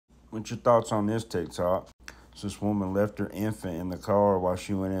What's your thoughts on this TikTok? So this woman left her infant in the car while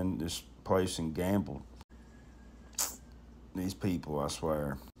she went in this place and gambled. These people, I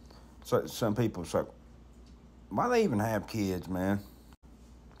swear. So some people, it's like, why they even have kids, man?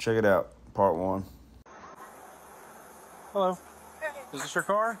 Check it out, part one. Hello. Is this your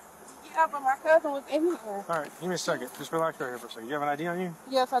car? Yeah, but my cousin was in here. All right, give me a second. Just relax right here for a second. You have an ID on you?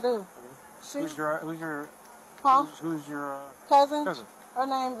 Yes, I do. Okay. Who's your cousin? Cousin. Her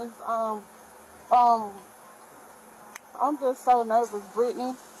name is I'm just so nervous,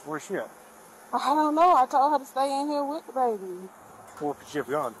 Brittany. Where's she at? I don't know. I told her to stay in here with the baby. Where could she have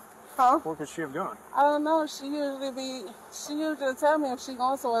gone? Huh? Where could she have gone? I don't know. She usually tell me if she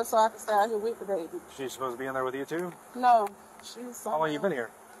going somewhere so I can stay out here with the baby. She's supposed to be in there with you too? No, she's somewhere. How long you been here?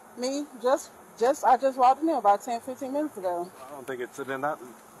 Me? I just walked in here about 10, 15 minutes ago. I don't think it's been that.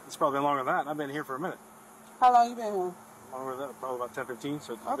 It's probably been longer than that. I've been here for a minute. How long you been here? Longer than that, probably about 10, 15.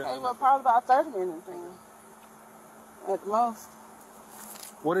 So okay, well, probably about 30 minutes then, at the most.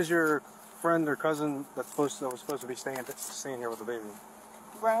 What is your friend or cousin that was supposed to be staying here with the baby?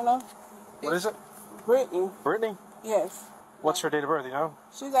 Brenda. What is it? Brittany. Brittany? Yes. What's her date of birth, you know?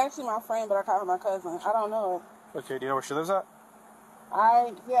 She's actually my friend, but I call her my cousin. I don't know her. Okay, do you know where she lives at?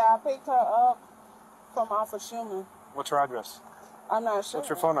 I picked her up from off of Schumann. What's her address? I'm not sure. What's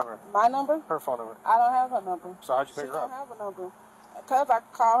your phone number? My number? Her phone number. I don't have her number. So how'd you pick her up? She don't have a number. Because I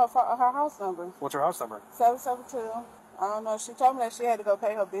called her house number. What's her house number? 772. I don't know. She told me that she had to go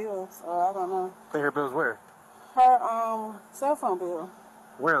pay her bills, so I don't know. Pay her bills where? Her cell phone bill.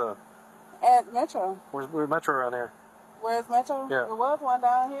 Where though? At Metro. Where's Metro around here? Where's Metro? Yeah. There was one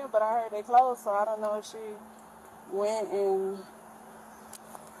down here, but I heard they closed, so I don't know if she went and...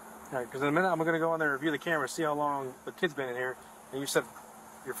 All right, because in a minute I'm going to go in there and review the camera, see how long the kid's been in here. And you said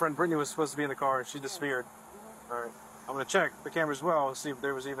your friend Brittany was supposed to be in the car and she disappeared. All right. I'm going to check the camera as well and see if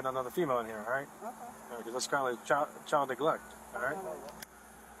there was even another female in here, all right? Okay. Because that's kind of child neglect, all right?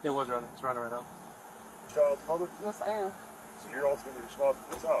 It was running. It's running right now. Child's mother? Yes, I am. So you're ultimately responsible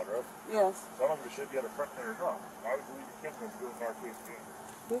for the child, right? Yes. So I don't give a shit if you had a front or not. Why would you leave your kids when you're doing our case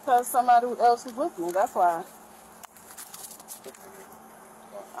game? Because somebody else was with me, that's why.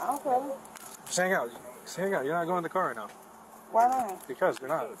 Okay. Just hang out. Just hang out. You're not going in the car right now. Why not? Because you're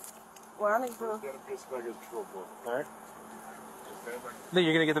not. Well, I need to... All right. Lee,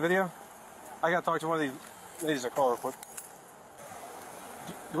 you're going to get the video? I got to talk to one of these ladies that call real quick.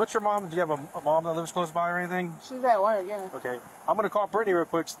 What's your mom? Do you have a mom that lives close by or anything? She's at work, yeah. Okay. I'm going to call Brittany real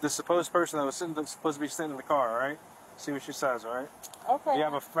quick, the supposed person that was supposed to be sitting in the car, all right? See what she says, all right? Okay. Do you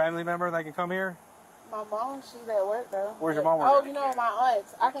have a family member that can come here? My mom, she's at work, though. Where's your mom work? Oh, you know, my aunt.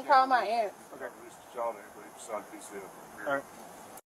 I can call my aunt. Okay. Release the child, anybody besides PCF. All right.